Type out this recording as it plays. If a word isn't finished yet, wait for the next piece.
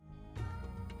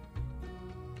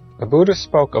The Buddha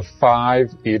spoke of 5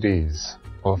 Iddhis,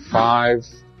 or 5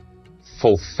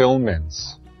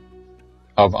 fulfillments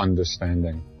of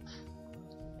understanding.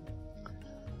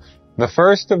 The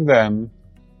first of them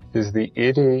is the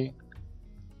Iddhi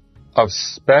of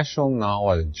special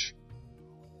knowledge,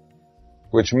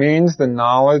 which means the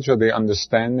knowledge or the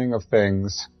understanding of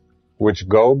things which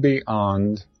go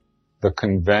beyond the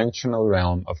conventional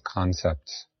realm of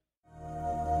concepts.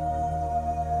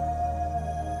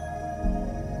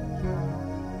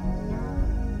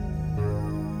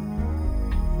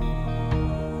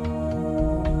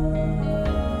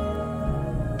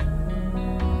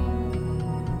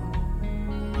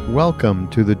 Welcome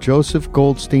to the Joseph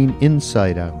Goldstein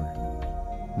Insight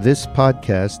Hour. This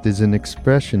podcast is an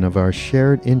expression of our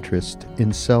shared interest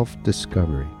in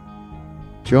self-discovery.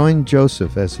 Join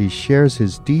Joseph as he shares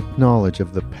his deep knowledge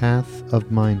of the path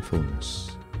of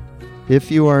mindfulness.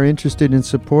 If you are interested in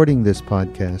supporting this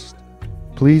podcast,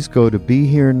 please go to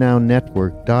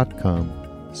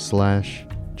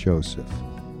BeHereNowNetwork.com/Joseph.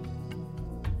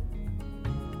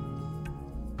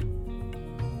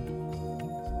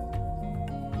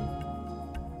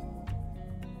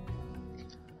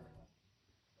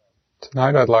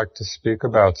 Tonight I'd like to speak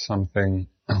about something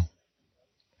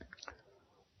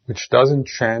which doesn't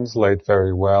translate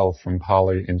very well from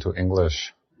Pali into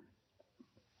English.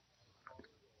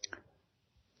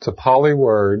 It's a Pali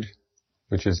word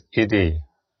which is Iddhi.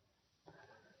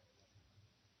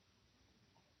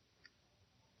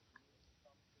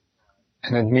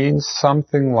 And it means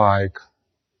something like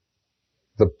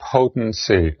the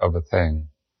potency of a thing,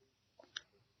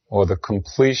 or the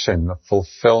completion, the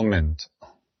fulfillment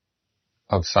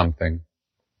of something.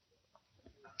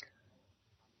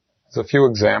 There's a few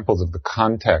examples of the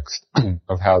context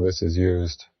of how this is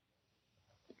used.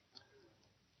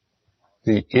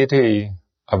 The Iddhi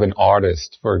of an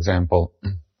artist, for example,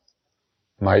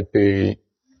 might be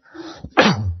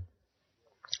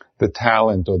the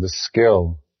talent or the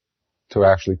skill to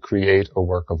actually create a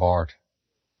work of art.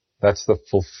 That's the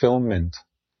fulfillment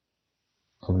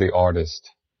of the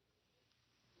artist.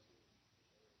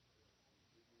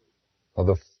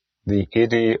 Or the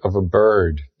Iddhi of a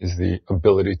bird is the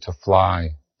ability to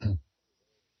fly.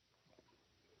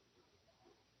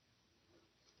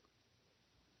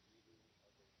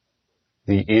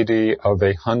 The Iddhi of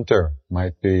a hunter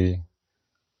might be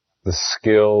the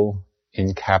skill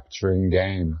in capturing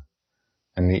game.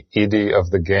 And the Iddhi of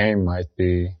the game might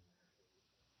be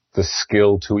the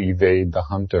skill to evade the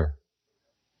hunter.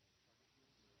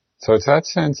 So it's that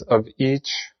sense of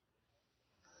each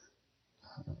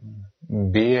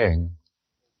being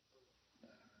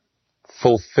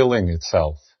fulfilling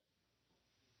itself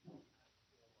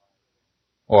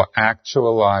or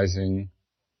actualizing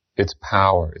its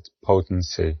power, its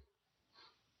potency.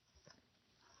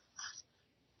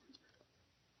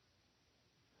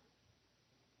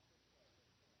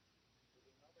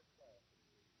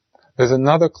 There's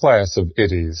another class of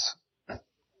Iddhis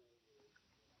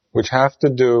which have to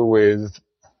do with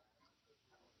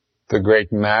the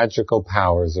great magical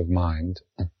powers of mind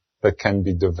that can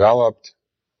be developed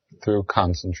through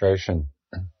concentration.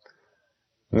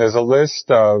 And there's a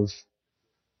list of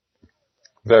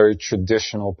very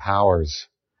traditional powers,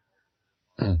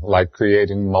 like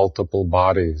creating multiple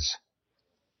bodies,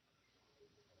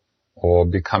 or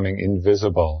becoming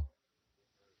invisible,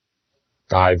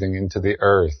 diving into the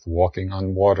earth, walking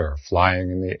on water,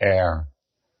 flying in the air,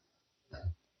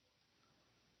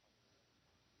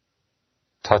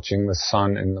 touching the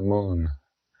sun and the moon.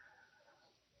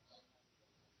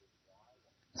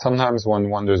 Sometimes one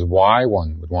wonders why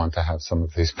one would want to have some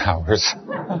of these powers.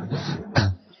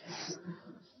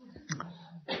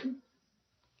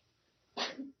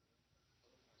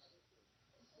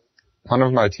 One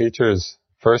of my teachers,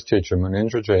 first teacher,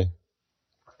 Munindraji,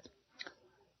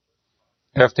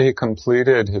 after he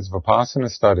completed his Vipassana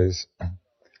studies,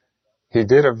 he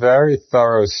did a very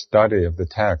thorough study of the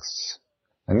texts.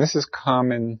 And this is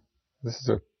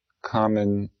a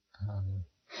common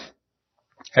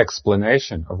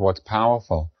explanation of what's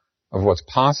powerful, of what's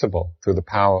possible through the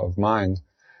power of mind.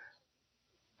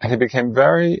 And he became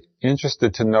very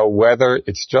interested to know whether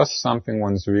it's just something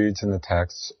one reads in the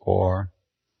texts or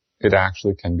it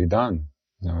actually can be done,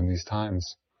 in these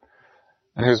times.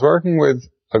 And he was working with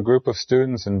a group of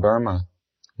students in Burma,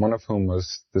 one of whom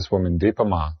was this woman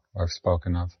Deepama, who I've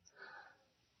spoken of.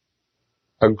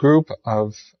 A group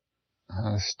of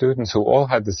students who all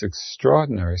had this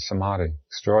extraordinary samadhi,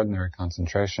 extraordinary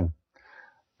concentration.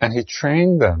 And he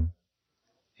trained them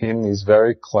in these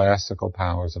very classical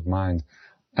powers of mind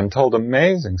and told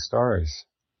amazing stories,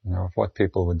 of what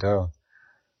people would do.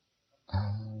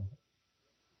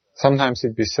 Sometimes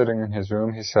he'd be sitting in his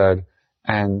room, he said,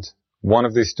 and one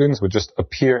of these students would just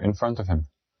appear in front of him.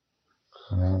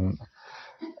 And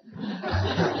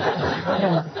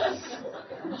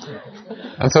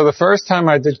so the first time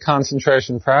I did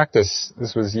concentration practice,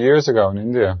 this was years ago in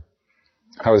India,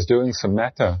 I was doing some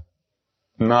metta,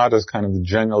 not as kind of the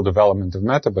general development of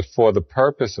metta, but for the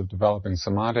purpose of developing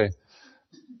samadhi.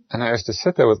 And I used to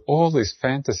sit there with all these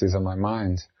fantasies on my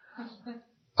mind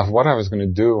of what I was going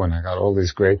to do when I got all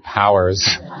these great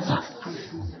powers,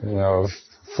 of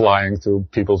flying through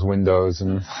people's windows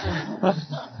and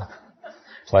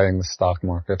playing the stock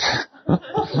market.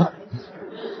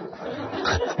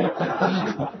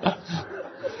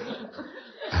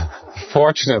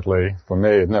 Fortunately, for me,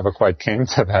 it never quite came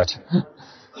to that.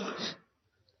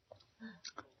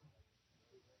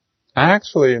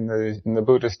 Actually, in the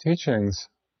Buddhist teachings,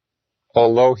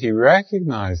 although he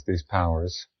recognized these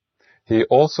powers, he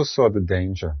also saw the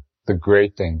danger, the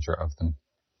great danger of them,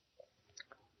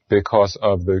 because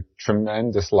of the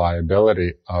tremendous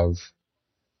liability of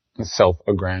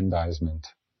self-aggrandizement,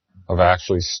 of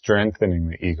actually strengthening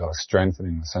the ego,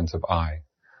 strengthening the sense of I.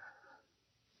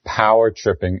 Power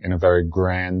tripping in a very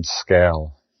grand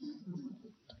scale.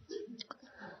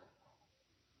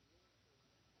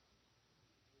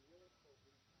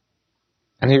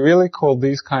 And he really called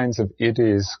these kinds of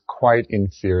Iddhis quite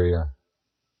inferior.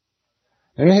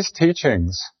 In his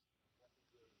teachings,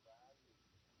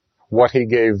 what he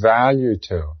gave value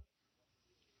to,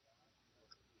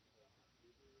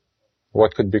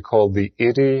 what could be called the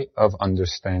Iddhi of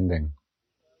understanding.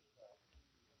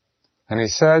 And he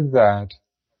said that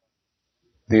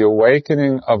the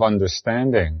awakening of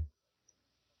understanding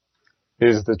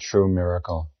is the true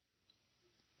miracle.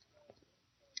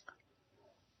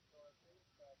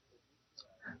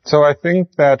 So I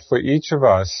think that for each of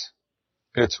us,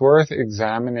 it's worth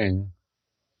examining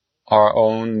our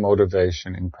own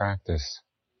motivation in practice.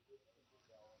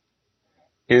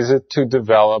 Is it to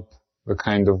develop the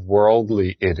kind of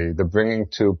worldly Iddhi, the bringing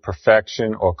to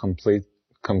perfection or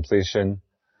completion,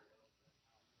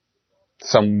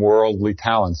 some worldly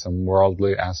talent, some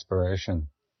worldly aspiration,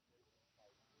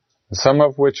 some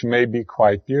of which may be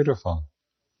quite beautiful?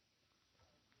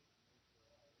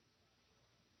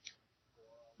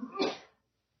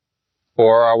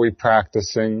 Or are we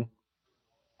practicing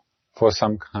for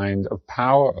some kind of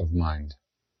power of mind,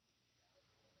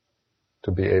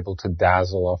 to be able to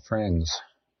dazzle our friends?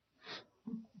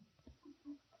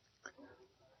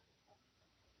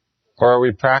 Or are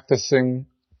we practicing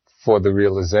for the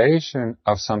realization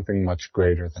of something much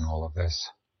greater than all of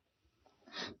this?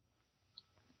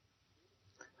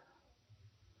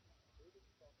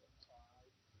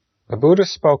 The Buddha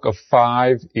spoke of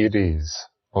 5 Iddhis,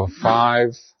 or 5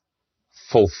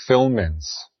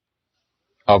 fulfillments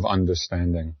of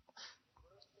understanding.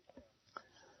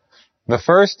 The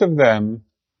first of them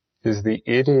is the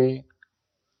Iddhi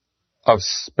of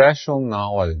special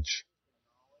knowledge,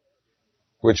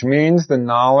 which means the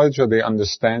knowledge or the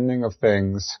understanding of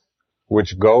things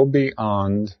which go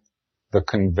beyond the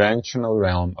conventional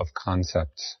realm of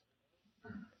concepts.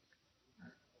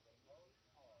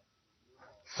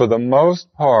 For the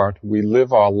most part, we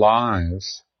live our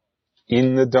lives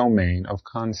in the domain of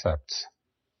concepts,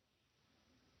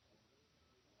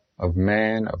 of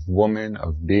man, of woman,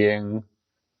 of being.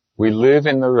 We live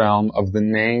in the realm of the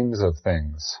names of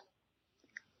things.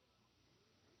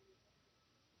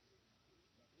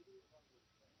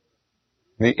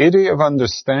 The Iddhi of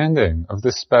understanding, of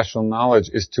this special knowledge,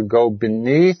 is to go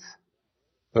beneath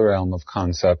the realm of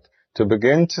concept, to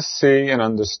begin to see and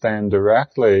understand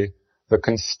directly the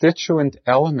constituent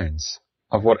elements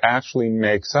of what actually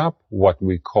makes up what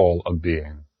we call a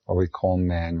being, or we call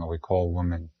man, or we call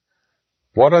woman.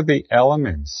 What are the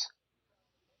elements,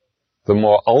 the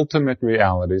more ultimate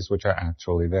realities which are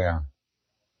actually there?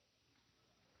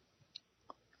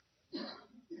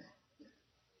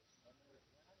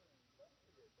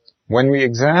 When we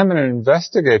examine and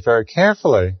investigate very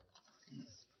carefully,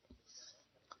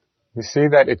 we see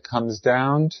that it comes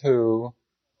down to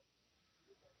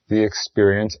the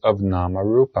experience of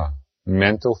nama-rupa,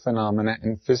 mental phenomena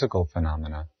and physical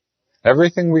phenomena.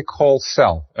 Everything we call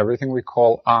self, everything we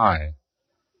call I,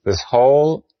 this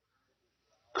whole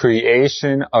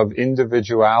creation of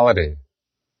individuality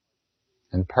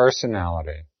and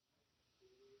personality,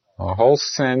 our whole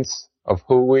sense of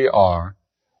who we are,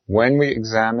 when we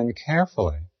examine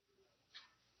carefully,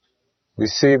 we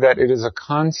see that it is a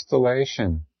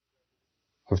constellation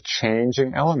of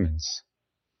changing elements,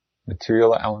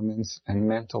 material elements and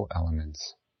mental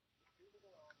elements.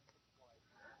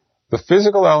 The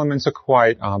physical elements are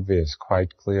quite obvious,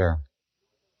 quite clear.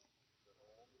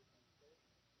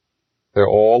 They're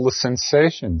all the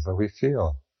sensations that we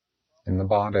feel in the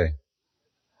body.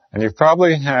 And you've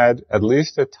probably had, at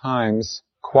least at times,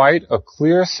 quite a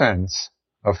clear sense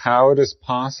of how it is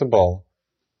possible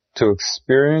to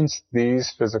experience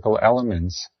these physical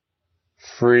elements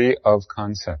free of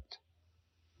concept.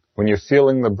 When you're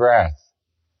feeling the breath,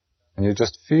 and you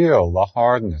just feel the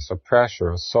hardness or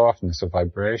pressure or softness or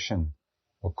vibration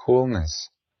or coolness,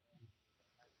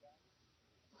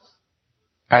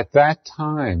 at that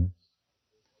time,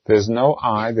 there's no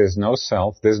I, there's no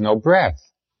self, there's no breath.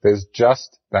 There's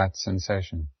just that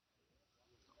sensation.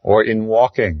 Or in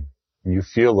walking, you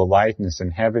feel the lightness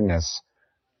and heaviness.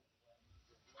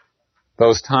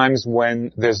 Those times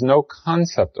when there's no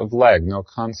concept of leg, no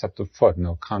concept of foot,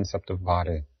 no concept of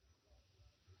body.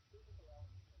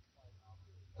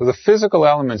 So the physical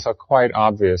elements are quite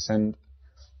obvious and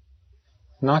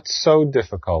not so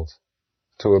difficult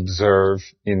to observe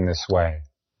in this way.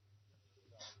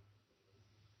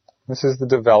 This is the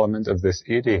development of this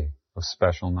Iddhi, of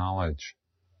special knowledge.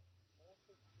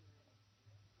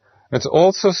 It's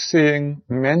also seeing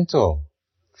mental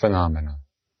phenomena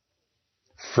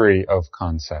free of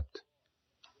concept.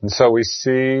 And so we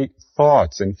see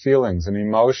thoughts and feelings and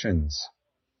emotions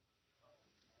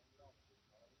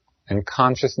and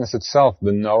consciousness itself,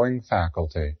 the knowing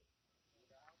faculty,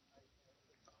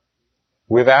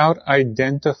 without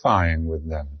identifying with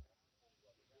them,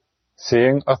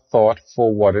 seeing a thought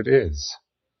for what it is,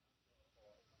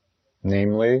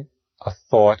 namely a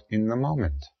thought in the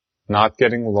moment, not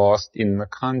getting lost in the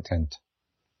content,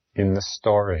 in the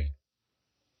story.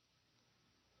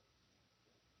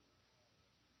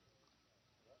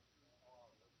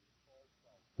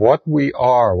 What we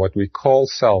are, what we call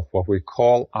self, what we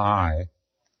call I,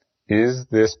 is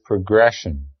this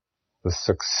progression, the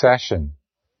succession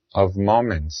of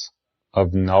moments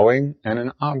of knowing and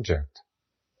an object.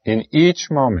 In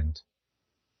each moment,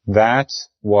 that's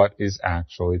what is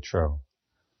actually true.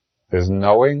 There's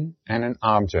knowing and an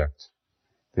object.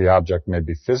 The object may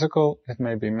be physical, it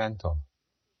may be mental.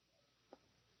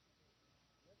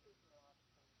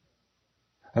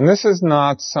 And this is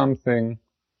not something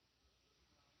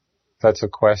that's a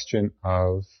question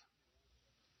of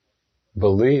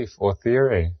belief or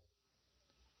theory.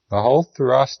 The whole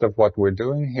thrust of what we're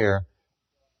doing here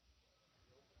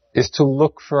is to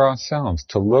look for ourselves,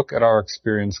 to look at our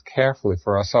experience carefully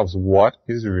for ourselves. What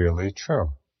is really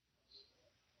true?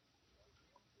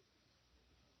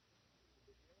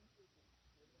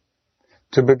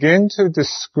 To begin to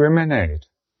discriminate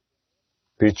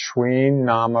between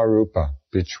nama rupa,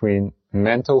 between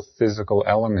mental physical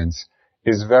elements,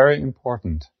 is very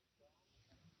important.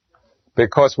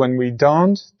 Because when we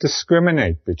don't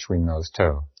discriminate between those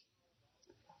two,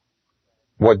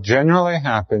 what generally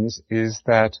happens is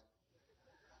that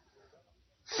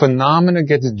phenomena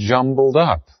gets jumbled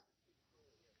up,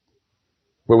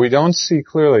 where we don't see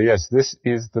clearly, yes, this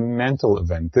is the mental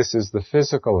event, this is the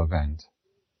physical event.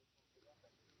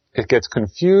 It gets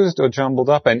confused or jumbled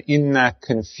up, and in that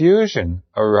confusion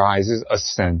arises a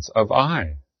sense of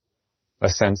I, a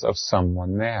sense of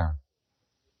someone there.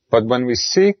 But when we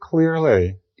see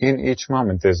clearly in each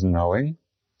moment, there's knowing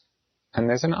and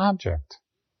there's an object,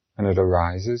 and it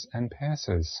arises and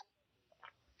passes.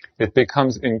 It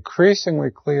becomes increasingly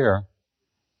clear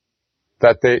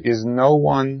that there is no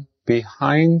one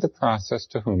behind the process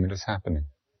to whom it is happening.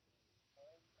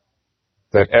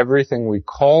 That everything we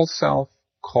call self,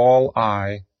 call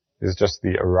I, is just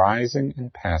the arising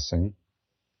and passing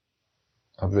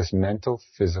of this mental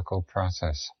physical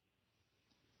process.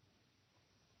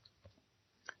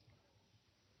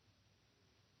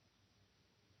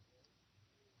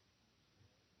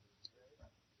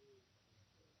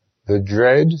 The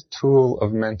dread tool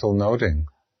of mental noting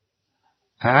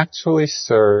actually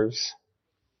serves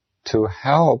to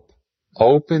help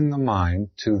open the mind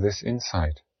to this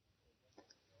insight.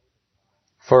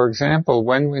 For example,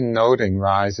 when we're noting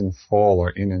rise and fall or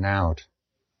in and out,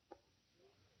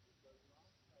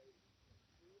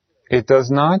 it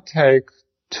does not take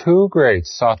too great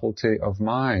subtlety of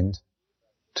mind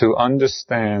to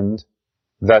understand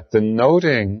that the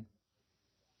noting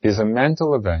is a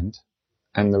mental event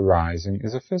and the rising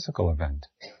is a physical event.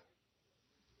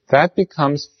 That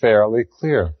becomes fairly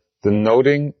clear. The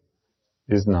noting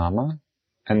is nama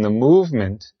and the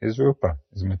movement is rupa,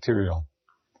 is material.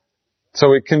 So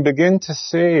we can begin to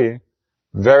see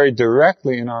very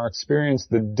directly in our experience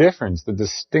the difference, the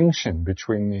distinction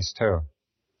between these two.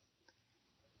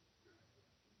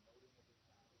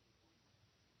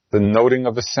 The noting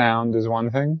of a sound is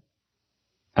one thing,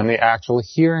 and the actual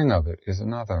hearing of it is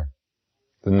another.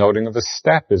 The noting of a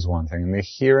step is one thing, and the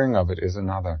hearing of it is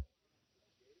another.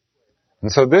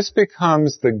 And so this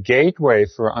becomes the gateway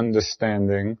for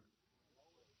understanding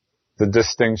the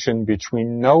distinction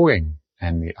between knowing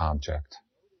and the object.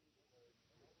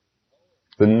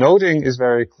 The noting is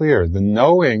very clear. The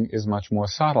knowing is much more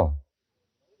subtle.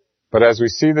 But as we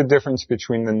see the difference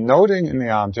between the noting and the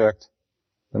object,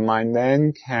 the mind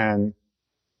then can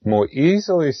more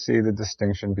easily see the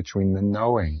distinction between the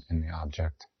knowing and the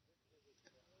object.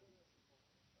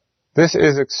 This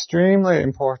is extremely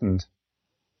important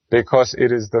because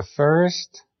it is the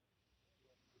first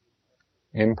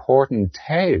important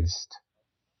taste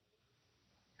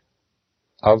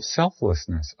of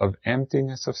selflessness, of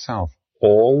emptiness of self.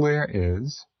 All there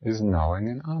is knowing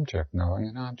an object, knowing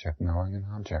an object, knowing an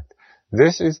object.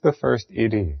 This is the first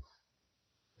Iddhi.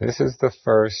 This is the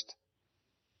first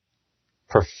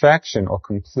perfection or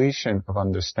completion of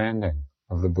understanding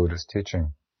of the Buddha's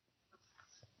teaching.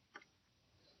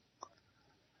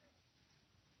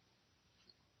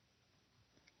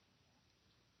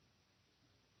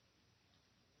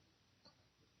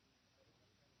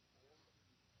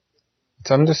 It's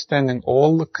understanding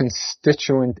all the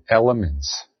constituent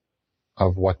elements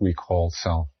of what we call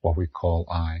self, what we call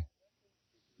I.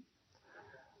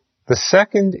 The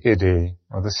second Iddhi,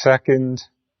 or the second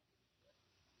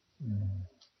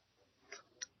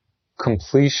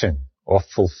completion or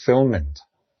fulfillment,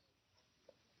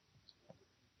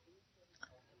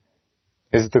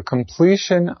 is the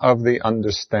completion of the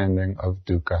understanding of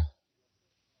dukkha.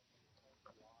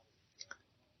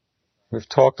 We've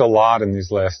talked a lot in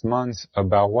these last months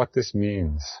about what this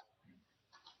means.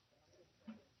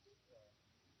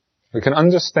 We can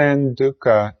understand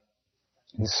dukkha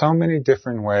in so many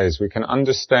different ways. We can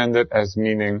understand it as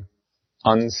meaning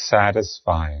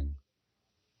unsatisfying,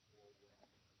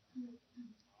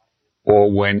 or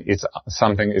when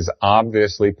something is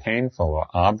obviously painful or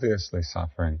obviously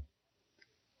suffering.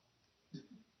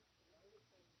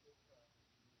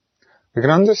 We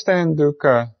can understand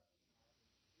dukkha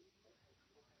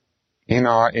in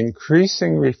our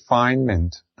increasing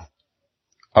refinement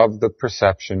of the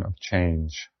perception of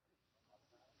change.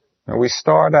 Now, we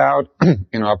start out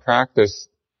in our practice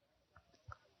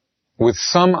with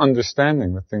some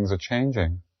understanding that things are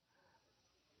changing.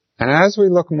 And as we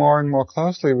look more and more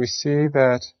closely, we see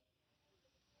that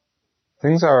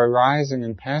things are arising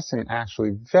and passing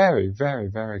actually very, very,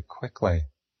 very quickly.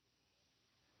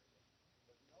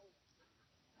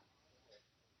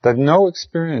 That no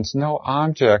experience, no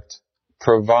object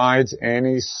provides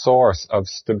any source of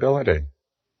stability,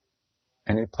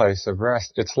 any place of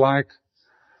rest. It's like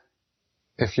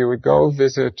if you would go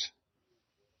visit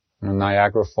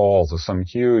Niagara Falls or some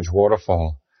huge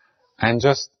waterfall, and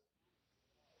just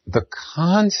the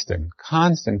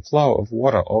constant flow of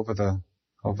water over the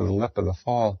lip of the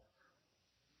fall.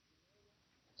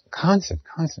 Constant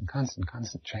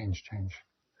change.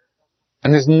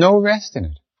 And there's no rest in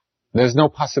it. There's no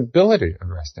possibility of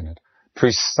rest in it,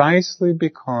 precisely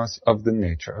because of the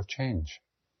nature of change.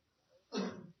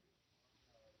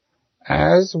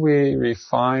 As we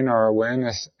refine our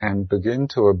awareness and begin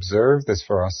to observe this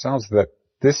for ourselves, that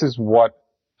this is what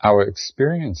our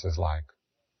experience is like,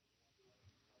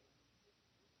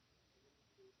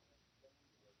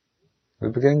 we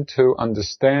begin to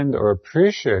understand or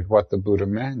appreciate what the Buddha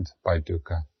meant by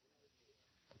dukkha.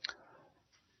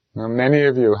 Now, many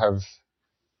of you have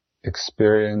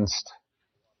experienced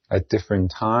at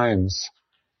different times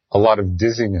a lot of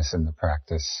dizziness in the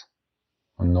practice,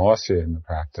 or nausea in the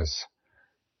practice.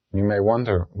 You may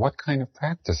wonder, what kind of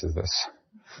practice is this?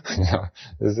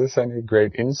 Is this any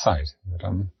great insight that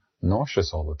I'm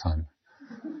nauseous all the time?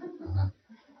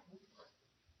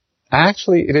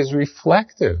 Actually, it is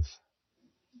reflective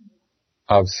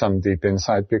of some deep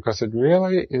insight, because it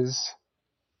really is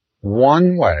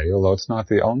one way, although it's not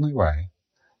the only way,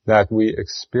 that we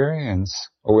experience,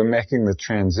 or we're making the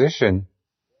transition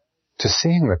to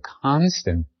seeing the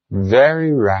constant,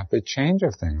 very rapid change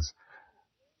of things.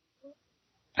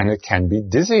 And it can be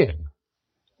dizzying,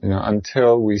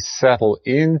 until we settle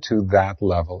into that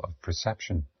level of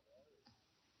perception.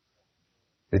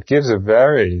 It gives a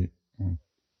very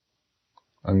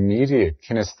immediate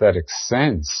kinesthetic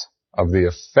sense of the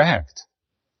effect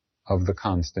of the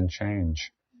constant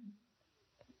change.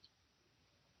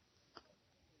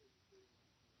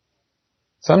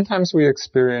 Sometimes we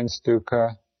experience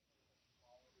dukkha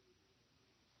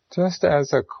just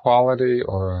as a quality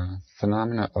or a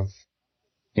phenomena of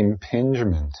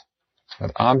impingement,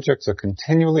 that objects are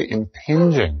continually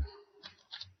impinging,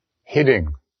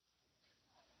 hitting.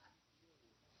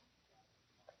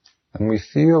 And we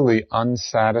feel the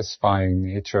unsatisfying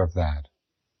nature of that,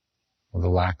 or the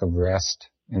lack of rest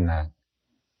in that.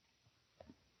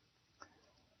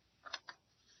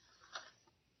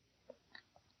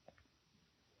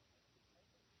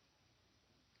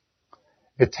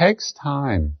 It takes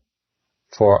time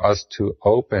for us to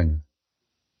open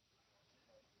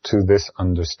to this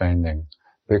understanding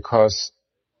because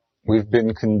we've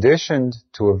been conditioned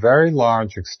to a very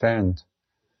large extent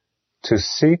to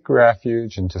seek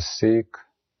refuge and to seek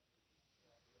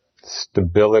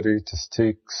stability, to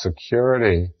seek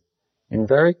security in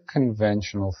very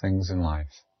conventional things in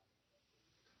life.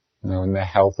 In the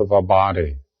health of our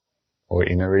body, or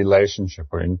in a relationship,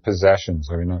 or in possessions,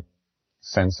 or in a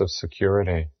sense of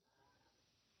security.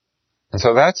 And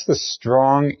so that's the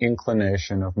strong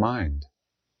inclination of mind.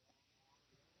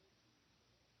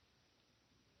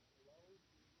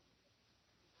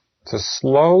 It's a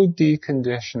slow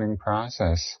deconditioning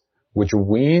process which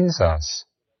weans us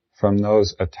from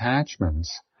those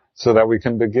attachments so that we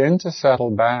can begin to settle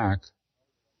back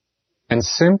and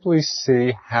simply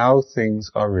see how things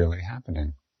are really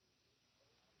happening.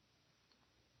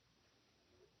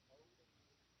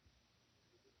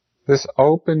 This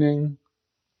opening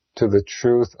to the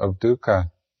truth of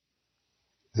dukkha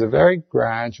is a very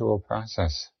gradual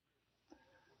process.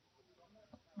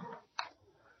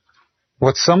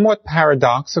 What's somewhat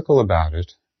paradoxical about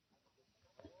it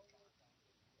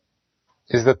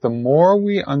is that the more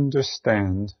we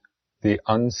understand the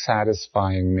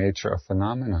unsatisfying nature of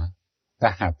phenomena,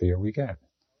 the happier we get.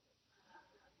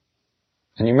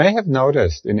 And you may have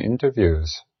noticed in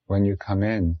interviews when you come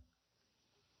in,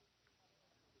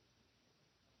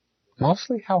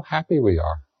 mostly how happy we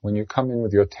are when you come in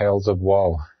with your tales of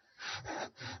woe.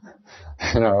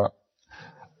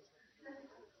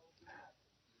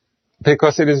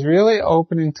 Because it is really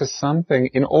opening to something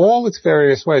in all its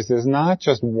various ways. There's not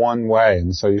just one way,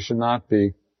 and so you should not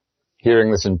be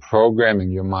hearing this and programming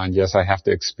your mind, yes, I have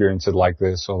to experience it like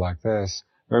this or like this.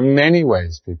 There are many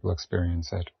ways people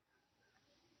experience it.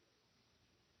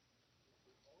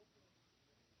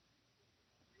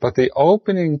 But the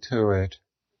opening to it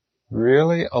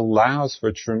really allows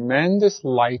for tremendous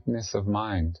lightness of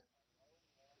mind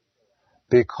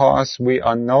because we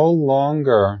are no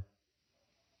longer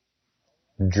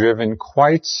driven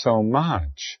quite so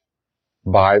much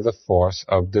by the force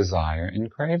of desire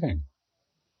and craving.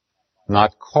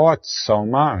 Not caught so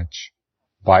much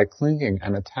by clinging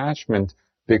and attachment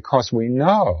because we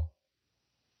know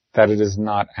that it is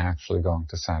not actually going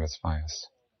to satisfy us.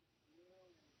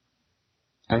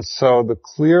 And so the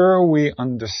clearer we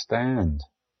understand,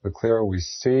 the clearer we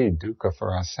see dukkha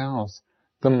for ourselves,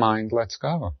 the mind lets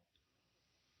go.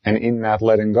 And in that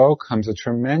letting go comes a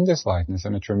tremendous lightness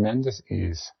and a tremendous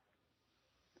ease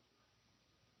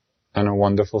and a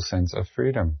wonderful sense of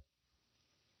freedom.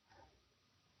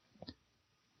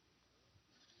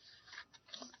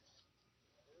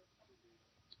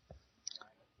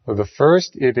 So the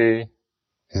first Iddhi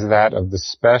is that of the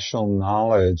special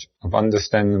knowledge of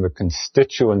understanding the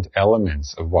constituent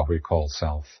elements of what we call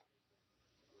self.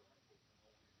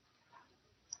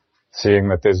 Seeing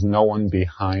that there's no one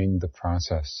behind the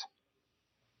process.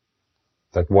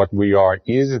 That what we are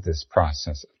is this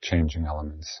process of changing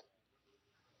elements.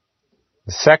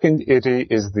 The second Iddhi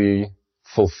is the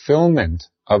fulfillment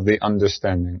of the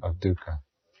understanding of dukkha.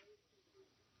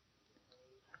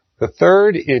 The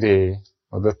third Iddhi,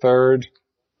 or the third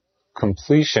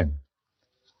completion,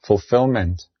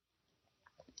 fulfillment,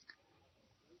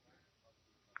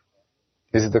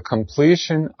 is the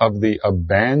completion of the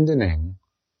abandoning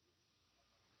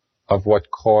of what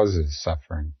causes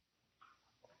suffering.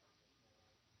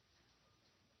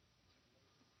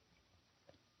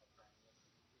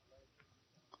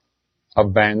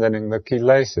 Abandoning the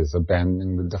kilesas,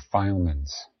 abandoning the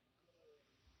defilements.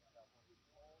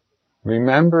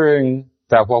 Remembering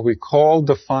that what we call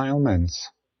defilements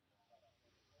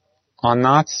are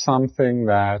not something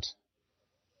that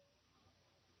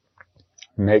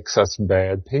makes us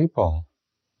bad people.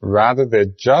 Rather, they're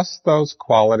just those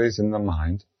qualities in the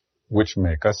mind which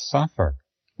make us suffer,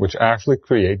 which actually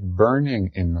create burning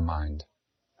in the mind.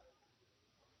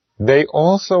 They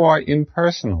also are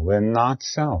impersonal. They're not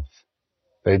self.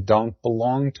 They don't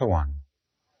belong to one.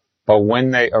 But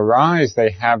when they arise,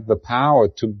 they have the power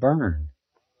to burn.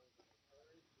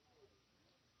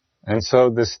 And so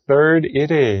this third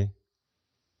Iddhi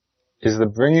is the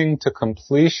bringing to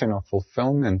completion or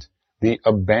fulfillment, the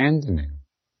abandoning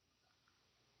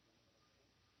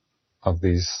of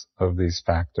these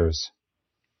factors.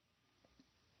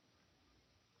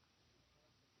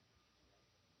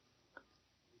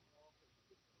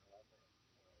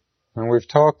 And we've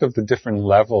talked of the different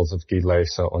levels of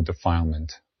kilesa or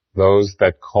defilement. Those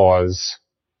that cause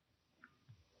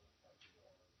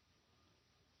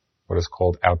what is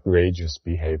called outrageous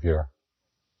behavior.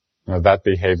 That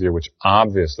behavior which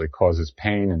obviously causes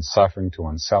pain and suffering to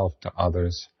oneself, to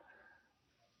others.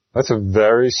 That's a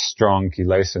very strong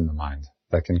kilesa in the mind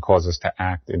that can cause us to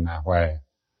act in that way.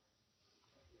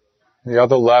 The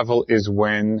other level is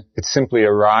when it's simply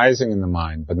arising in the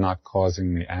mind, but not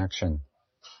causing the action.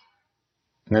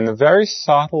 And then the very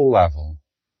subtle level,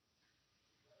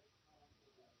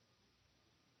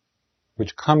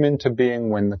 which come into being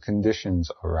when the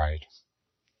conditions are right.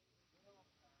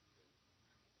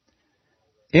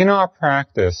 In our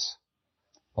practice,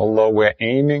 although we're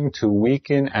aiming to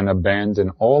weaken and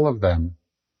abandon all of them,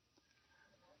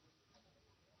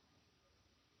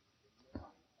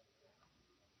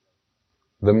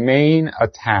 the main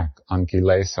attack on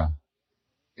kilesa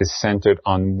is centered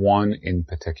on one in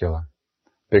particular,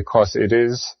 because it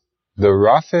is the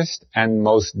roughest and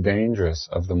most dangerous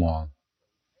of them all.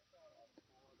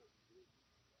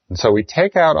 And so we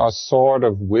take out our sword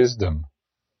of wisdom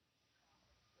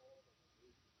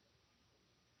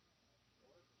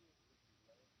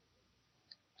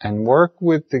and work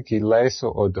with the kilesa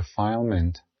or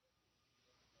defilement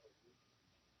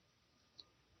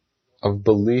of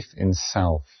belief in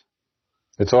self.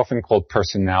 It's often called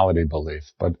personality belief,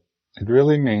 but it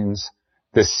really means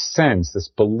this sense, this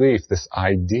belief, this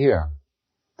idea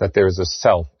that there is a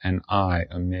self, an I,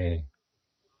 a me.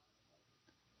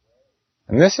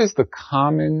 And this is the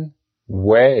common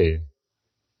way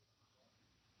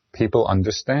people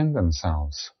understand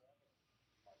themselves.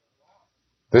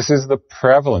 This is the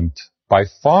prevalent, by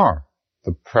far,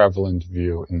 the prevalent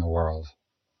view in the world.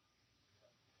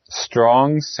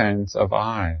 Strong sense of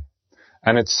I.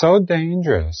 And it's so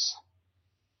dangerous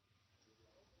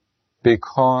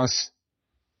because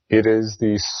it is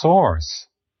the source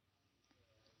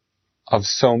of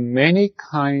so many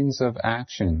kinds of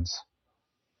actions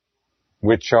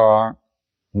which are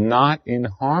not in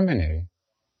harmony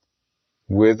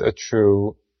with a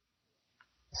true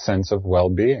sense of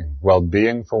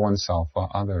well-being for oneself or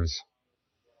others.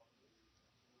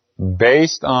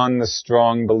 Based on the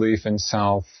strong belief in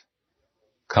self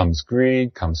comes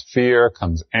greed, comes fear,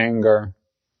 comes anger,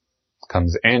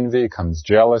 comes envy, comes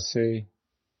jealousy.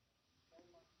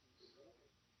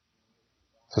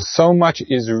 So much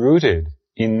is rooted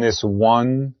in this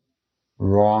one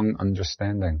wrong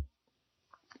understanding.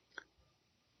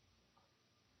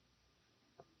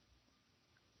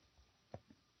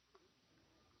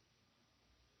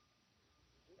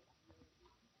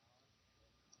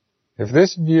 If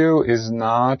this view is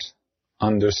not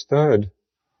understood,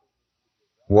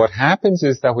 what happens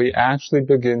is that we actually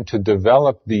begin to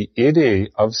develop the Iddhi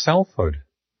of selfhood.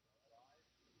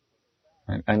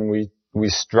 And we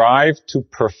strive to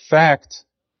perfect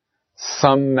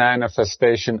some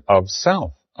manifestation of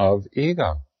self, of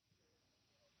ego.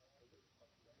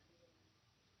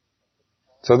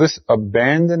 So this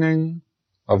abandoning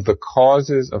of the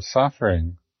causes of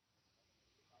suffering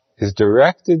is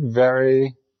directed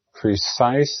very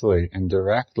precisely and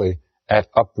directly at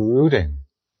uprooting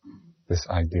this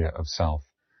idea of self.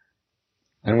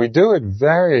 And we do it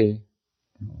very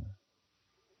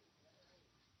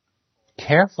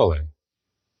carefully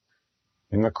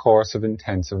in the course of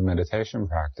intensive meditation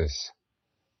practice.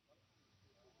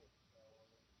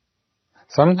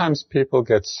 Sometimes people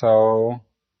get so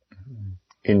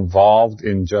involved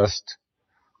in just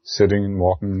sitting and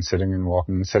walking, sitting and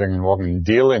walking, sitting and walking, and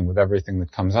dealing with everything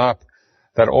that comes up,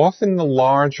 that often the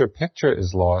larger picture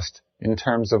is lost in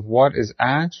terms of what is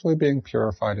actually being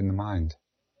purified in the mind.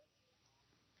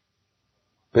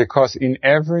 Because in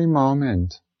every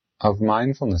moment of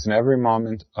mindfulness, in every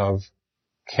moment of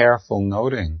careful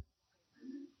noting,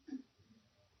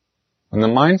 when the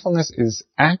mindfulness is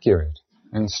accurate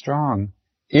and strong,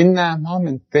 in that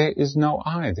moment there is no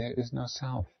I, there is no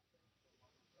self.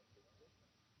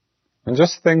 And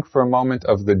just think for a moment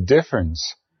of the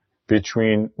difference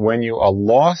between when you are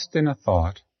lost in a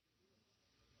thought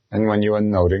and when you are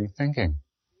noting thinking.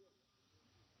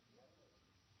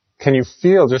 Can you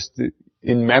feel, just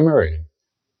in memory,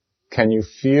 can you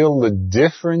feel the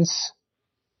difference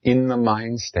in the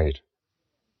mind state?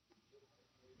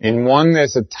 In one,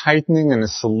 there's a tightening and a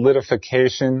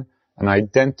solidification, an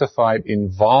identified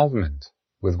involvement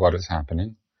with what is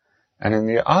happening. And in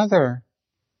the other,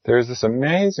 there's this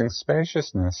amazing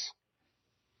spaciousness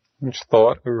in which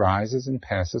thought arises and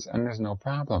passes and there's no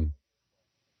problem.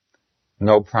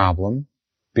 No problem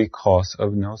because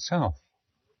of no self.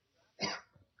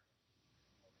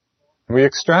 We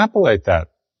extrapolate that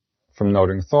from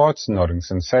noting thoughts, noting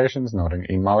sensations, noting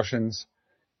emotions.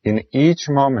 In each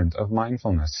moment of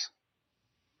mindfulness,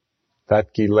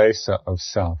 that kilesa of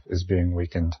self is being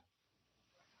weakened.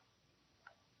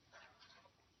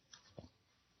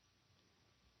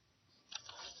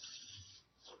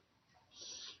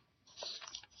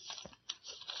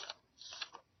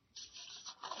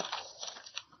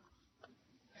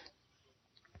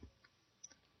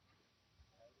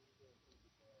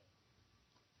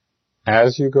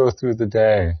 as you go through the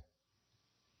day,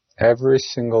 every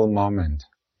single moment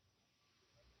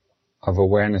of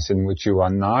awareness in which you are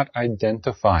not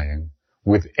identifying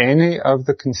with any of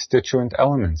the constituent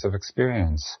elements of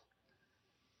experience.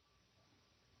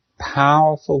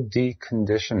 Powerful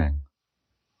deconditioning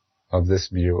of this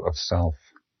view of self.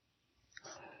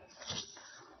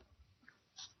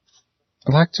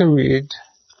 I'd like to read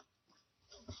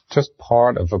just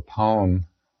part of a poem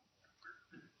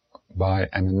by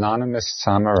an anonymous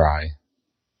samurai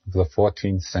of the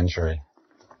 14th century.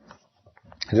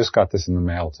 I just got this in the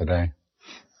mail today.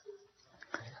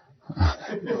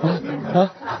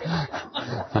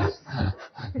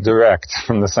 Direct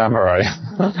from the samurai.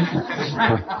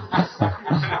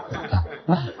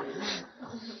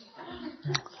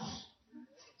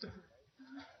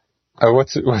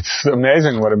 What's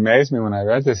amazing, what amazed me when I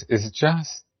read this is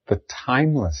just the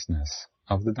timelessness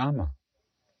of the Dhamma.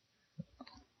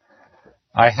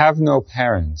 I have no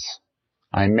parents.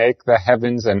 I make the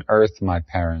heavens and earth my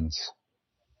parents.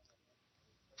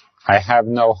 I have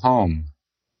no home.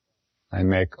 I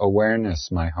make awareness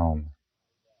my home.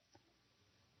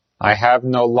 I have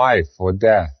no life or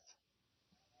death.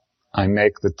 I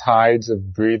make the tides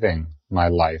of breathing my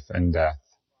life and death.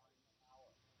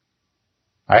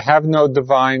 I have no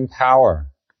divine power.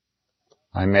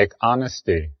 I make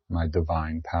honesty my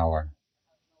divine power.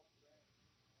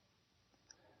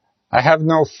 I have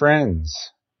no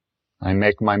friends. I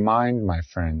make my mind my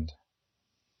friend.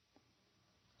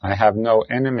 I have no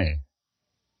enemy.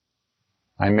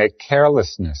 I make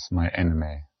carelessness my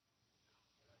enemy.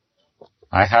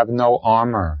 I have no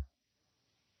armor.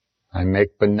 I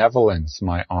make benevolence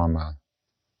my armor.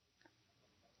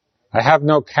 I have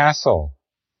no castle.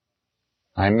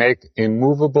 I make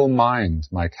immovable mind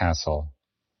my castle.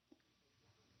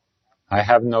 I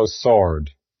have no sword.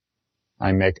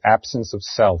 I make absence of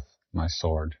self my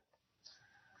sword.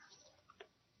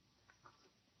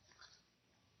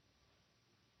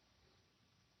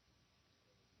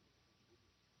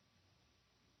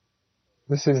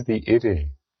 This is the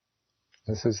Iddhi.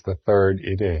 This is the third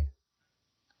Iddhi.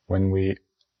 When we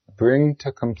bring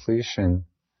to completion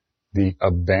the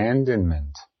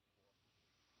abandonment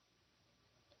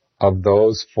of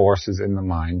those forces in the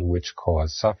mind which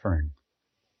cause suffering.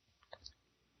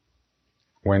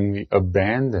 When we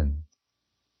abandon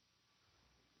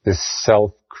this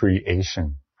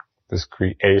self-creation, this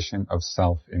creation of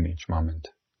self in each moment.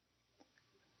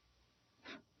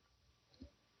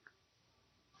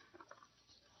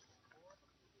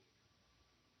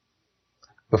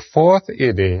 The fourth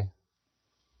Iddhi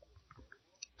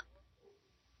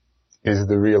is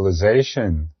the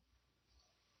realization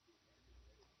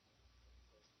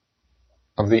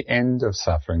of the end of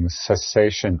suffering, the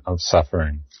cessation of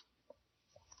suffering.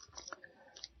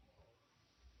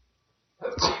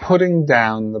 It's putting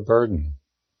down the burden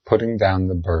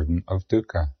of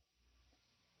dukkha.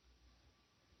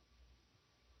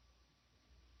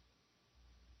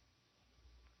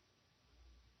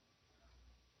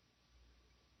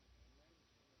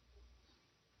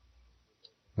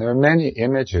 There are many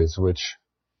images which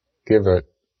give a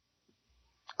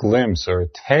glimpse or a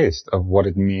taste of what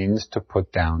it means to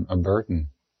put down a burden.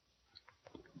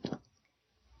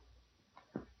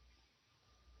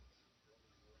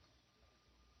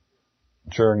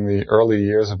 During the early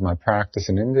years of my practice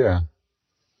in India,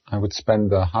 I would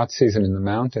spend the hot season in the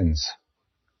mountains,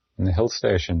 in the hill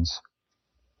stations.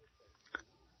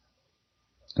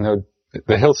 And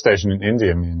the hill station in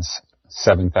India means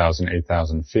 7,000,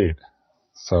 8,000 feet.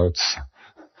 So it's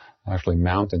actually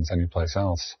mountains anyplace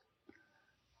else.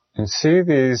 And see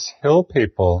these hill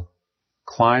people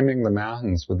climbing the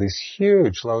mountains with these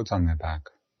huge loads on their back.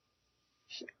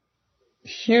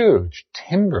 Huge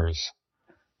timbers.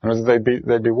 And they'd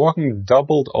be walking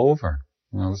doubled over.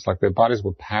 It's like their bodies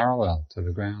were parallel to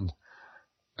the ground.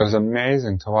 It was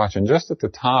amazing to watch. And just at the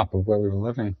top of where we were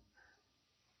living,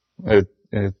 it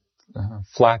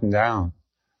flattened down.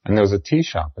 And there was a tea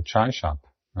shop, a chai shop,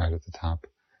 right at the top.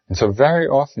 And so very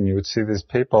often you would see these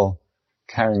people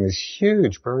carrying these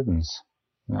huge burdens,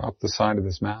 up the side of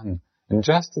this mountain. And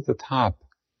just at the top,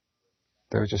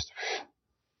 they would just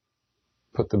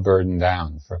put the burden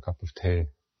down for a cup of tea.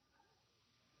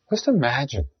 Just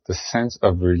imagine the sense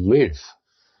of relief,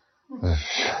 of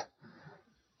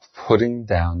putting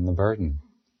down the burden.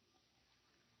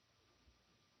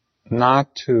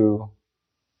 Not to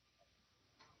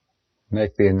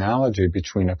make the analogy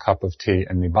between a cup of tea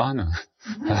and nibbana,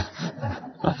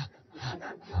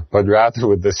 but rather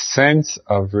with the sense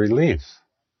of relief.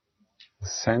 The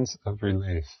sense of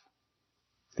relief.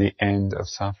 The end of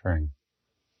suffering.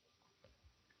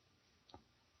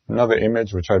 Another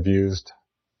image which I've used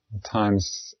at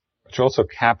times, which also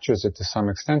captures it to some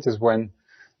extent, is when,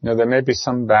 there may be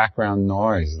some background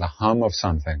noise, the hum of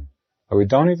something, that we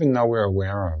don't even know we're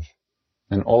aware of,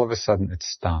 and all of a sudden it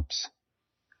stops.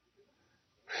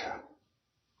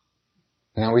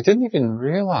 Now, we didn't even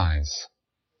realize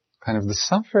kind of the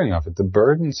suffering of it, the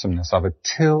burdensomeness of it,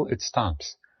 till it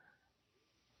stops.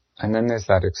 And then there's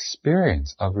that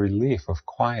experience of relief, of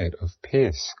quiet, of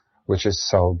peace, which is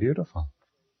so beautiful.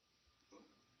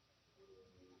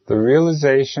 The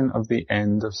realization of the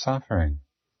end of suffering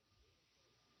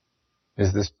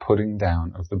is this putting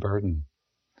down of the burden.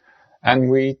 And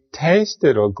we taste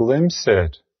it or glimpse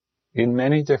it in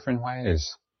many different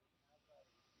ways.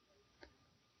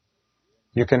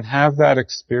 You can have that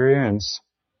experience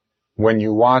when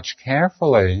you watch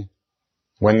carefully,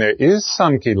 when there is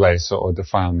some kilesa or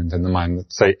defilement in the mind,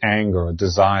 let's say anger or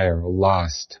desire or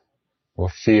lust or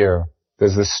fear.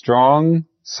 There's this strong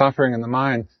suffering in the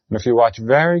mind, and if you watch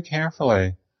very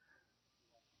carefully,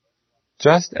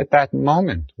 just at that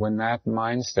moment when that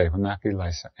mind state, when that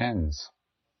kilesa ends,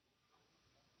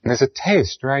 there's a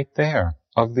taste right there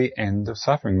of the end of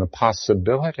suffering, the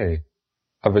possibility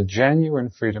of a genuine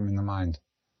freedom in the mind.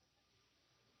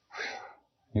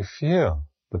 You feel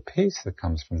the peace that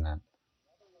comes from that.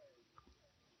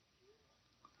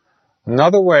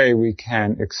 Another way we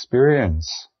can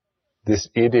experience this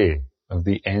Iddhi of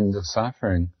the end of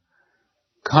suffering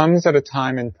comes at a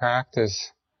time in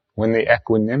practice when the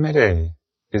equanimity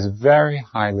is very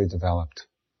highly developed.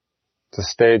 It's a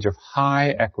stage of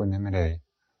high equanimity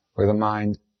where the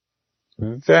mind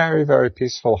very, very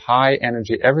peaceful, high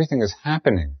energy, everything is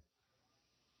happening.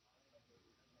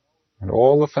 And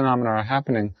all the phenomena are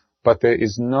happening, but there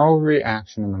is no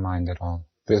reaction in the mind at all.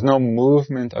 There's no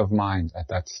movement of mind at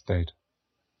that state.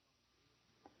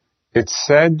 It's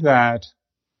said that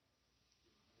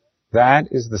that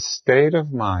is the state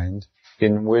of mind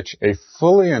in which a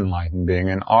fully enlightened being,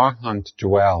 an arhat,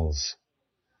 dwells.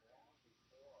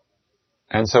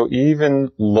 And so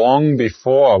even long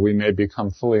before we may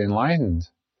become fully enlightened,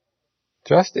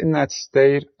 just in that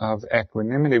state of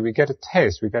equanimity, we get a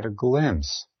taste, we get a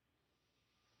glimpse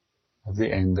of the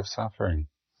end of suffering.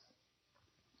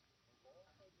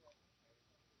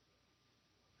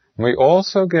 We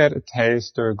also get a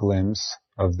taste or a glimpse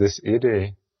of this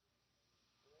Iddhi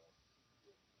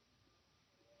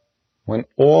when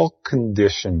all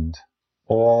conditioned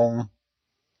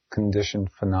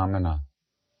phenomena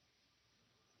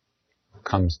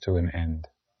comes to an end.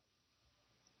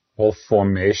 All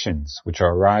formations which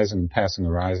are arising, passing,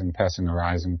 arising, passing,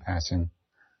 arising, passing,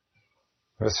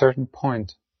 at a certain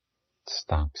point, it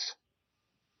stops.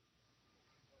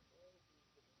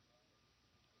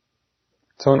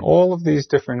 So in all of these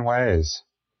different ways,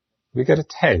 we get a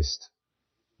taste,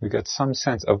 we get some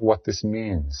sense of what this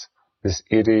means, this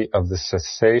Iddhi of the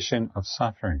cessation of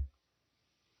suffering,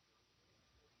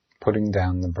 putting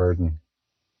down the burden.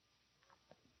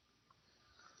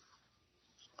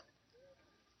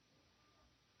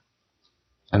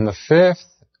 And the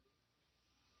fifth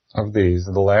of these,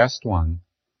 the last one,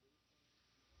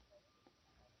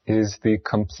 is the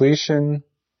completion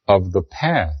of the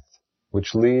path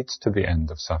which leads to the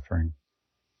end of suffering.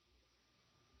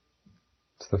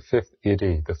 It's the fifth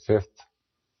Iddhi, the fifth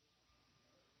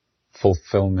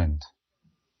fulfillment.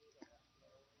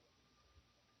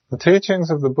 The teachings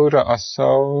of the Buddha are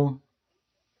so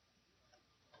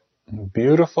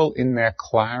beautiful in their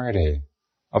clarity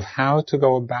of how to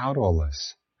go about all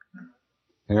this.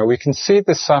 We can see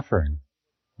the suffering.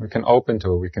 We can open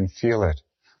to it. We can feel it.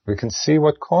 We can see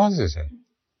what causes it.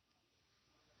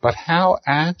 But how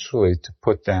actually to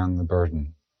put down the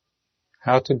burden?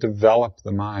 How to develop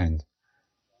the mind?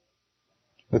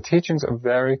 The teachings are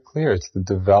very clear. It's the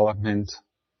development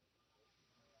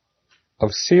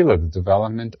of sila, the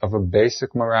development of a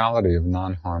basic morality of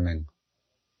non-harming.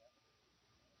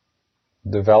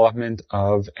 Development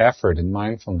of effort and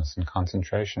mindfulness and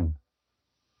concentration.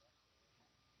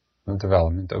 The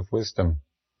development of wisdom.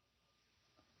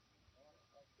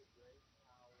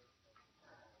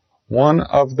 One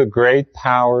of the great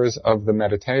powers of the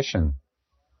meditation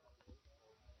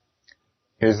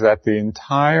is that the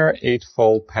entire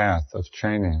Eightfold Path of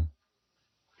training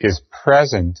is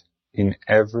present in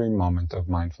every moment of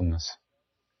mindfulness.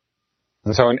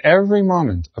 And so in every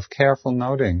moment of careful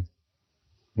noting,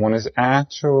 one is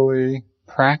actually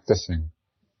practicing,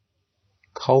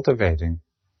 cultivating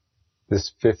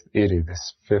this fifth Iddhi,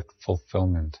 this fifth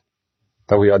fulfillment,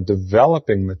 that we are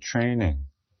developing the training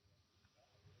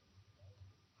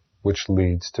which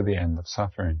leads to the end of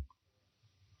suffering.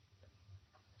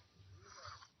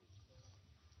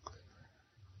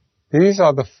 These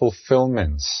are the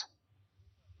fulfillments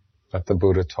that the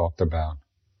Buddha talked about.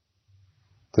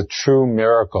 The true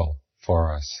miracle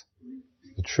for us.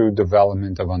 The true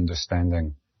development of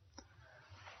understanding.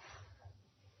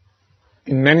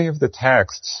 In many of the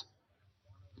texts,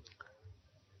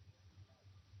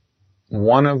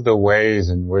 one of the ways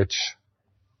in which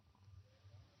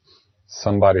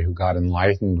somebody who got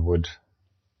enlightened would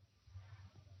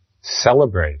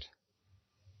celebrate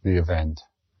the event,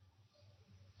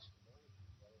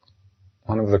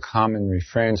 one of the common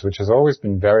refrains, which has always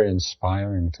been very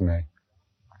inspiring to me,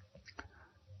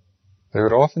 they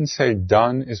would often say,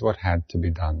 "Done is what had to be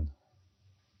done."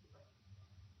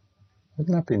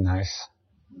 Wouldn't that be nice?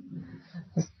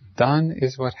 Done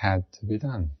is what had to be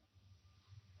done.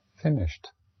 Finished.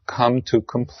 Come to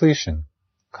completion.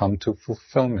 Come to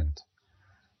fulfillment.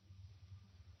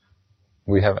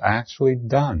 We have actually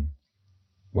done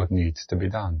what needs to be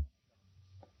done.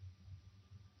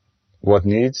 What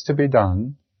needs to be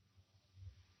done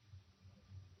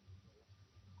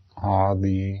are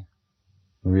the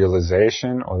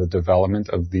realization or the development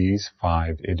of these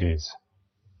 5 Iddhis.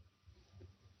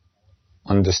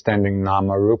 Understanding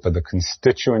Nama Rupa, the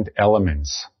constituent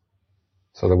elements,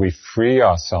 so that we free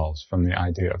ourselves from the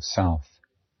idea of self.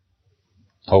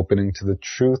 Opening to the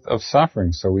truth of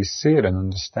suffering, so we see it and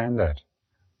understand it.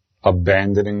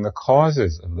 Abandoning the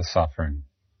causes of the suffering,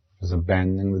 is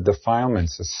abandoning the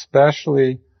defilements,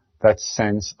 especially that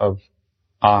sense of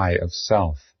I, of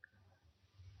self.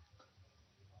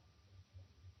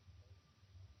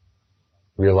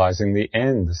 Realizing the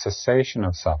end, the cessation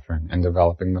of suffering, and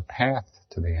developing the path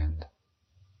to the end.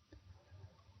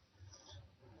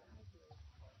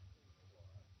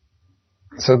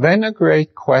 So then a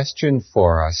great question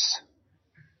for us,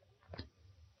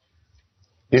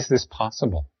 is this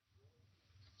possible?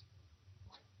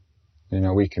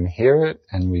 We can hear it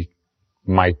and we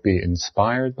might be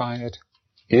inspired by it.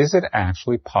 Is it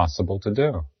actually possible to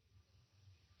do?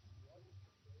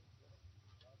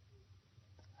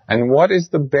 And what is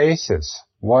the basis?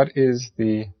 What is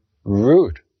the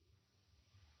root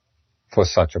for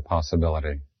such a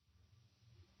possibility?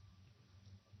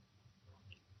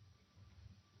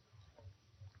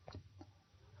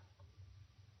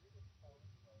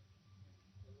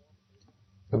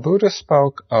 The Buddha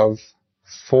spoke of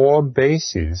 4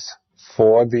 bases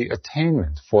for the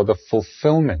attainment, for the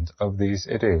fulfillment of these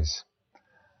Iddhis.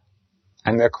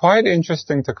 And they're quite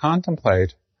interesting to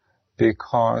contemplate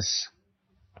because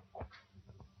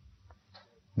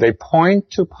they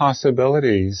point to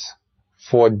possibilities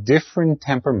for different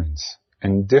temperaments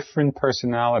and different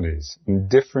personalities and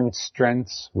different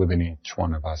strengths within each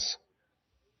one of us.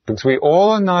 Because we all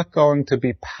are not going to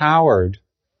be powered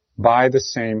by the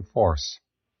same force.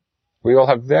 We all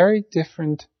have very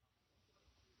different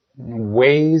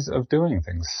ways of doing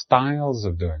things, styles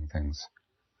of doing things.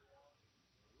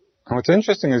 And what's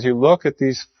interesting is you look at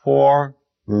these 4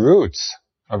 routes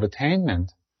of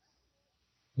attainment,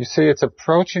 you see it's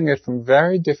approaching it from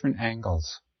very different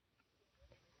angles.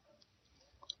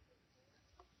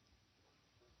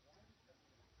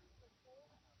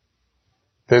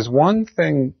 There's one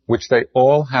thing which they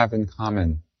all have in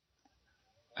common,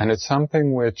 and it's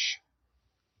something which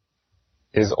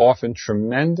is often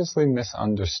tremendously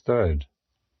misunderstood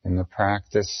in the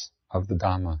practice of the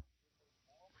Dhamma.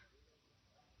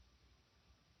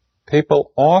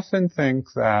 People often think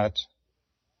that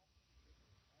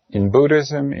in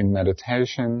Buddhism, in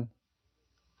meditation,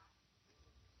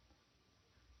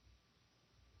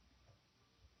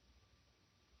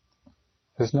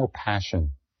 there's no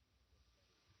passion,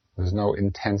 there's no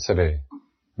intensity,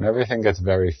 and everything gets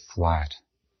very flat,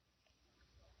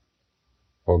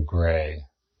 or gray,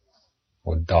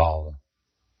 or dull,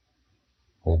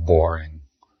 or boring.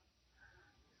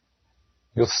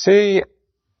 You'll see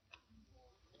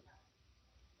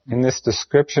in this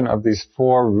description of these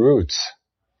 4 routes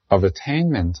of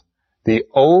attainment, the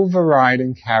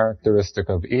overriding characteristic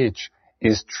of each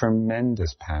is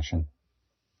tremendous passion.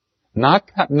 Not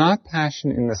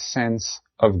passion in the sense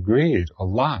of greed or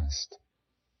lust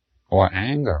or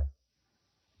anger,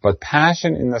 but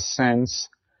passion in the sense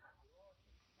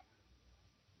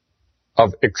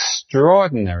of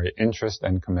extraordinary interest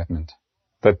and commitment.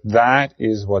 That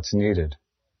is what's needed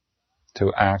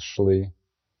to actually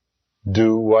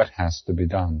do what has to be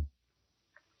done.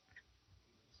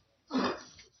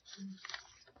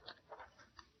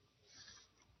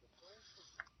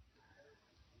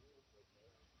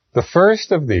 The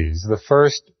first of these, the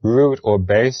first root or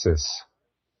basis,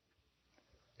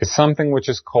 is something which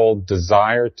is called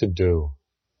desire to do.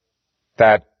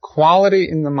 That quality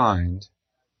in the mind,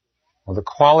 or the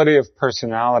quality of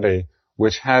personality,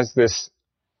 which has this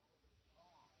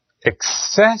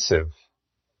excessive,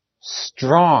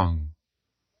 strong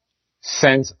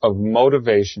sense of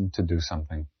motivation to do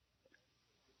something.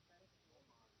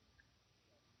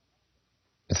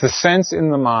 It's the sense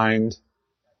in the mind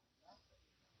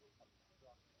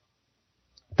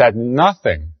that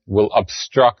nothing will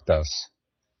obstruct us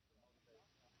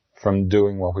from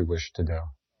doing what we wish to do.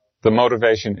 The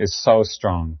motivation is so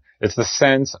strong. It's the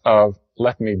sense of,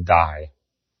 let me die.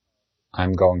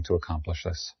 I'm going to accomplish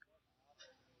this.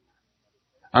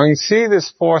 I mean, see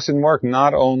this force in work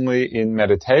not only in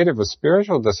meditative or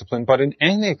spiritual discipline, but in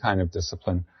any kind of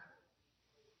discipline.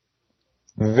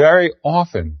 Very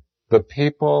often, the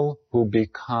people who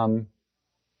become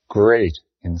great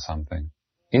in something,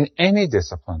 in any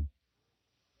discipline,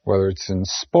 whether it's in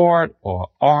sport or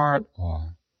art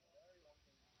or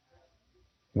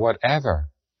whatever,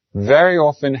 very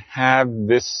often have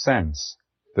this sense,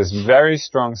 this very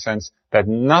strong sense that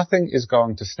nothing is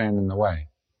going to stand in the way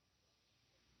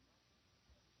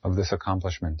of this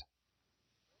accomplishment.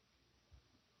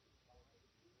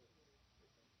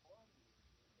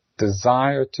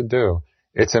 Desire to do.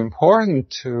 It's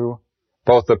important to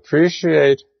both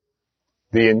appreciate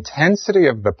the intensity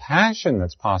of the passion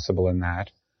that's possible in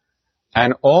that,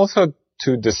 and also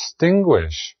to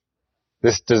distinguish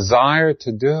this desire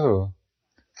to do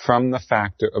from the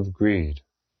factor of greed.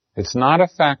 It's not a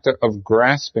factor of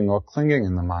grasping or clinging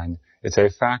in the mind. It's a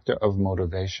factor of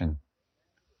motivation.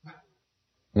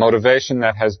 Motivation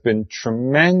that has been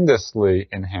tremendously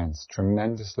enhanced,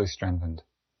 tremendously strengthened.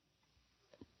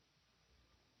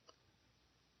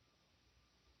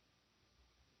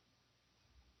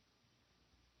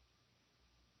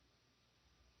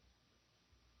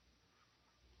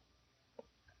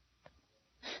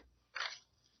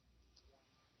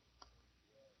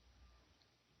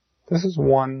 This is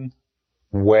one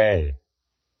way,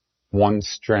 one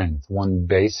strength, one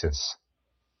basis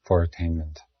for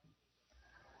attainment.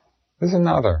 There's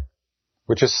another,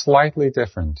 which is slightly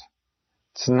different.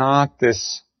 It's not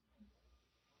this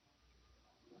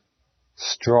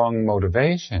strong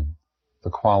motivation, the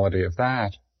quality of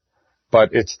that, but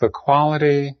it's the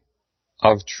quality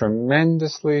of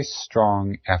tremendously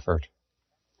strong effort.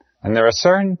 And there are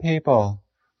certain people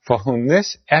for whom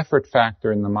this effort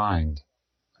factor in the mind,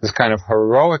 this kind of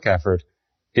heroic effort,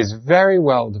 is very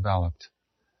well developed.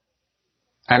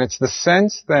 And it's the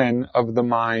sense then of the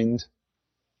mind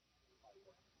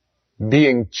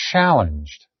being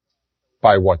challenged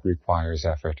by what requires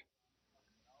effort.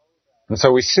 And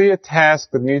so we see a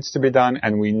task that needs to be done,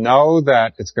 and we know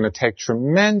that it's going to take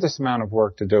tremendous amount of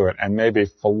work to do it, and maybe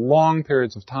for long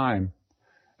periods of time.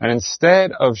 And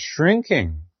instead of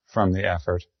shrinking from the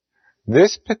effort,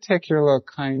 this particular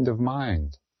kind of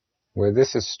mind, where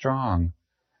this is strong,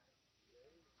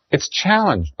 it's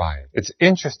challenged by it. It's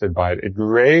interested by it. It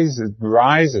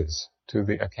rises to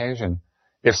the occasion.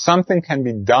 If something can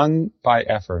be done by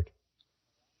effort,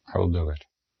 I will do it.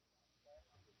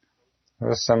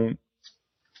 There are some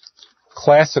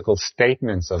classical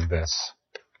statements of this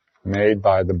made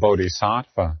by the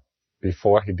Bodhisattva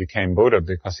before he became Buddha,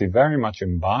 because he very much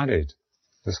embodied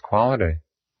this quality.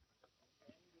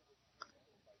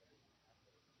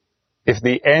 If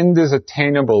the end is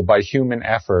attainable by human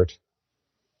effort,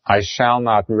 I shall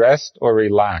not rest or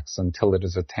relax until it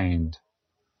is attained.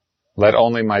 Let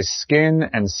only my skin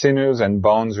and sinews and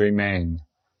bones remain.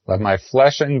 Let my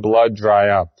flesh and blood dry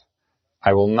up.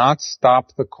 I will not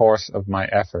stop the course of my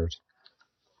effort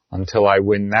until I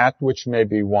win that which may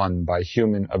be won by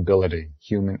human ability,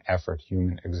 human effort,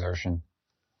 human exertion.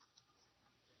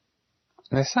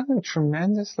 And there's something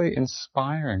tremendously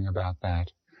inspiring about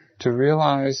that, to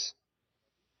realize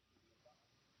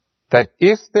that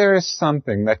if there is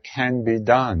something that can be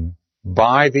done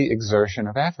by the exertion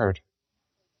of effort,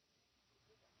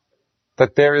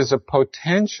 that there is a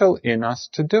potential in us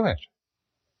to do it.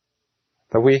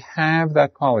 That we have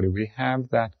that quality, we have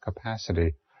that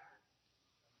capacity.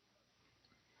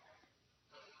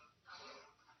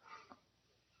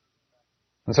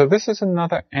 And so this is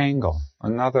another angle,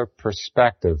 another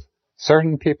perspective.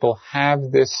 Certain people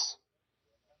have this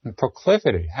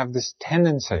proclivity, have this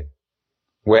tendency,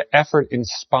 where effort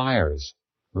inspires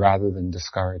rather than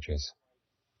discourages.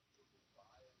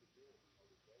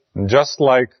 And just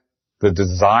like the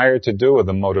desire to do or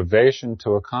the motivation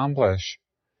to accomplish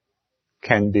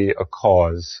can be a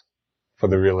cause for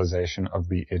the realization of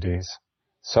the Iddhis,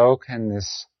 so can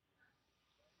this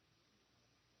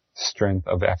strength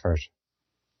of effort.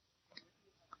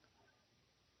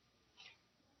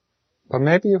 But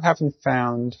maybe you haven't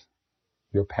found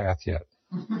your path yet.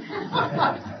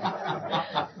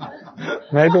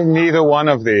 Maybe neither one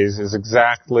of these is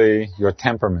exactly your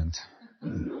temperament.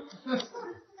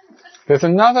 There's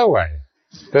another way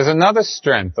There's another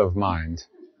strength of mind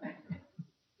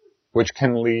which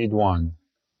can lead one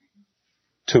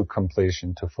to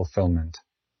completion, to fulfillment.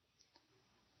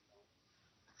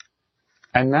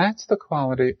 And that's the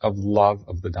quality of love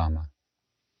of the Dhamma.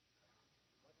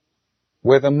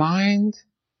 Where the mind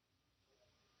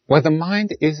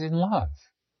is in love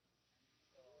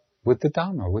with the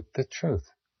Dhamma, with the truth.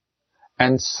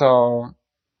 And so,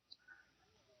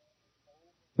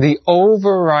 the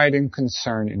overriding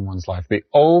concern in one's life, the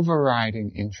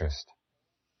overriding interest,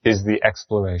 is the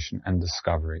exploration and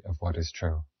discovery of what is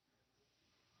true.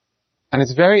 And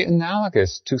it's very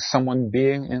analogous to someone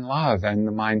being in love and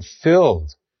the mind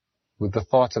filled with the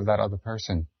thoughts of that other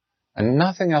person. And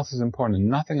nothing else is important,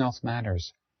 nothing else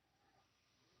matters.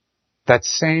 That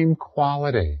same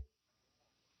quality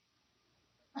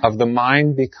of the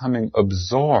mind becoming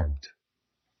absorbed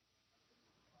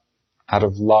out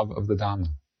of love of the Dhamma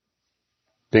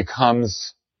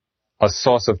becomes a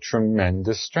source of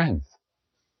tremendous strength.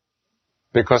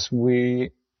 Because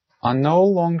we are no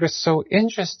longer so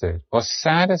interested or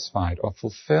satisfied or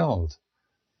fulfilled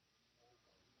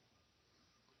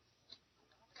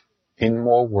in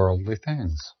more worldly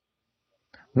things.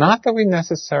 Not that we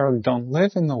necessarily don't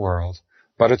live in the world,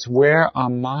 but it's where our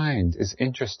mind is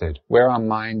interested, where our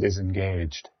mind is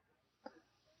engaged.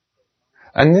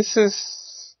 And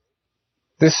this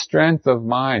strength of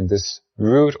mind, this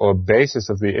root or basis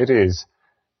of the Iddhis,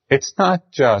 it's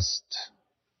not just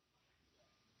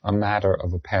a matter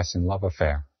of a passing love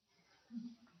affair.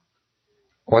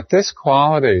 What this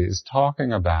quality is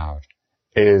talking about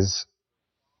is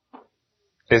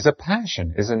a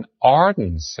passion, is an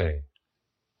ardency,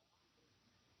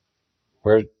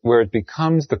 where it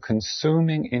becomes the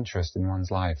consuming interest in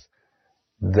one's life.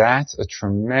 That's a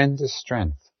tremendous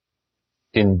strength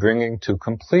in bringing to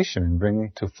completion, in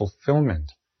bringing to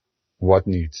fulfillment what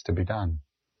needs to be done.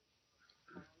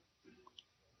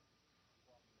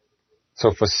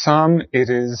 So for some,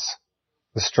 it is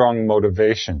the strong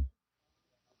motivation.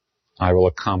 I will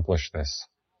accomplish this.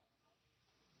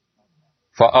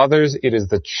 For others, it is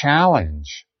the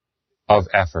challenge of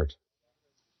effort.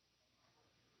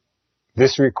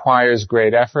 This requires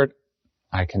great effort.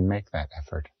 I can make that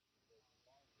effort.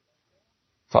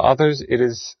 For others, it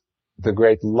is the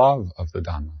great love of the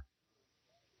Dhamma.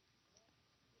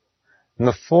 And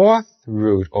the fourth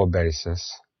root or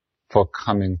basis for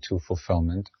coming to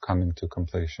fulfillment, coming to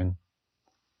completion,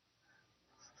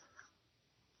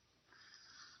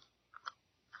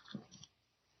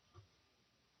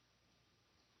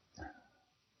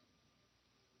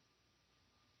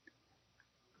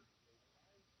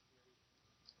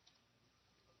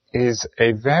 is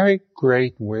a very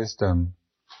great wisdom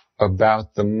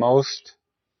about the most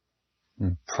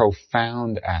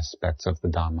profound aspects of the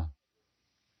Dhamma.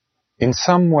 In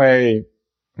some way,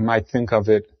 you might think of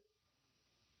it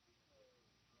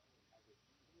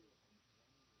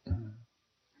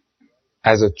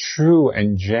as a true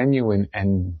and genuine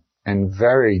and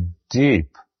very deep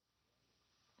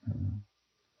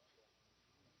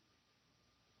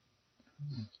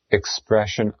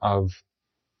expression of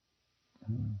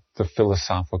the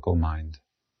philosophical mind.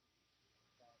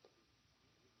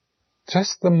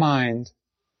 Just the mind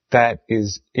that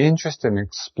is interested in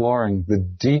exploring the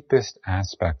deepest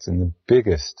aspects and the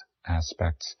biggest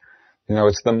aspects. You know,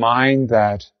 it's the mind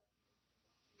that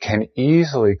can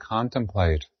easily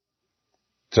contemplate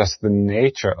just the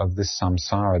nature of this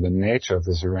samsara, the nature of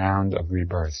this round of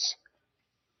rebirths,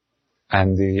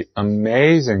 and the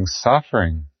amazing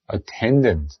suffering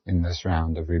attendant in this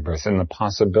round of rebirths, and the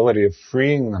possibility of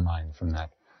freeing the mind from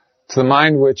that. It's the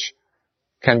mind which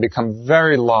can become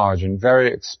very large and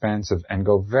very expansive and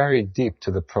go very deep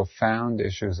to the profound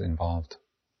issues involved.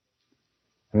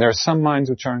 And there are some minds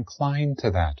which are inclined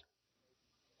to that.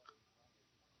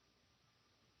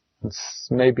 It's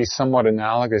maybe somewhat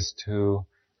analogous to,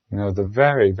 the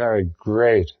very, very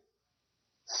great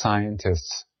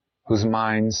scientists whose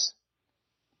minds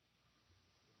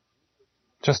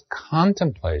just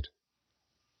contemplate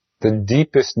the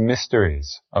deepest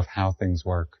mysteries of how things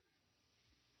work.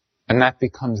 And that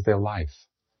becomes their life.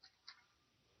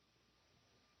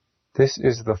 This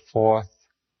is the fourth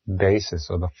basis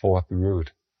or the fourth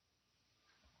root.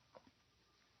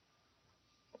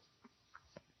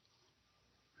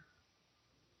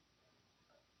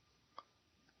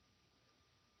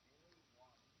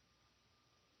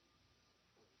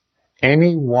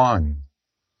 Any one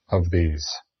of these,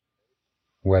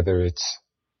 whether it's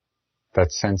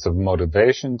that sense of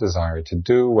motivation, desire to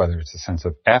do, whether it's a sense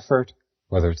of effort,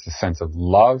 whether it's a sense of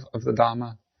love of the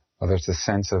Dhamma, whether it's a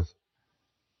sense of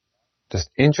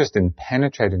just interest in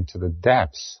penetrating to the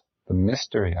depths, the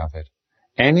mystery of it,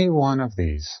 Any one of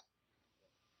these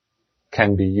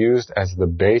can be used as the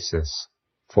basis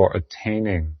for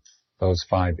attaining those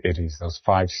 5 Iddhis, those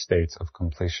 5 states of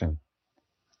completion.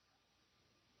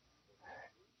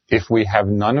 If we have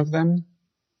none of them,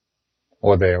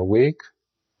 or they are weak,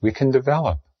 we can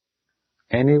develop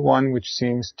any one which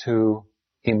seems to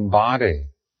embody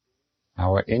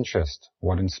our interest,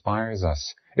 what inspires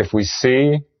us. If we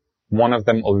see one of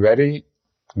them already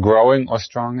growing or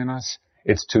strong in us,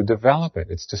 it's to develop it,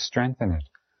 it's to strengthen it.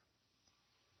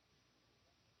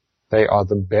 They are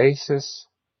the basis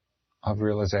of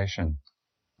realization.